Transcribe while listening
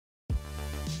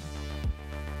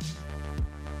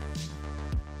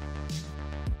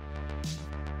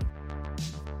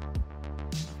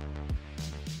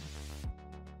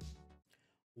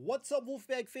What's up,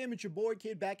 Wolfpack fam? It's your boy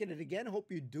Kid back at it again.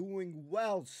 Hope you're doing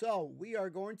well. So we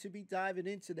are going to be diving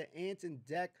into the Ant and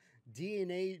Dec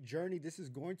DNA journey. This is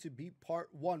going to be part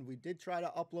 1. We did try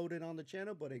to upload it on the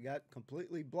channel, but it got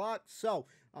completely blocked. So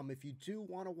if you do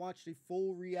want to watch the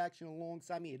full reaction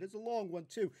alongside me, it is a long one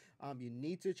too. You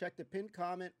need to check the pinned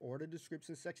comment or the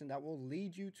description section. That will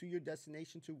lead you to your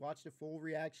destination to watch the full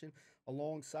reaction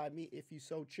alongside me if you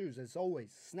so choose. As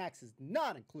always, snacks is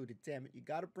not included. Damn it, you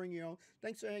got to bring your own.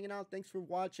 Thanks for hanging out. Thanks for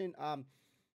watching.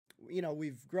 You know,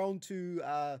 we've grown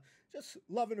to just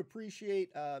love and appreciate,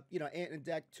 you know, Ant and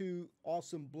Dec, two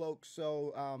awesome blokes.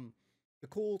 So the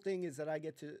cool thing is that I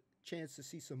get to chance to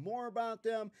see some more about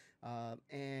them.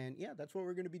 And yeah, that's what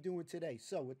we're going to be doing today.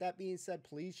 So with that being said,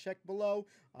 please check below.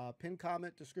 Pin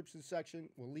comment, description section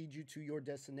will lead you to your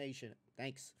destination.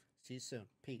 Thanks. See you soon.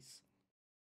 Peace.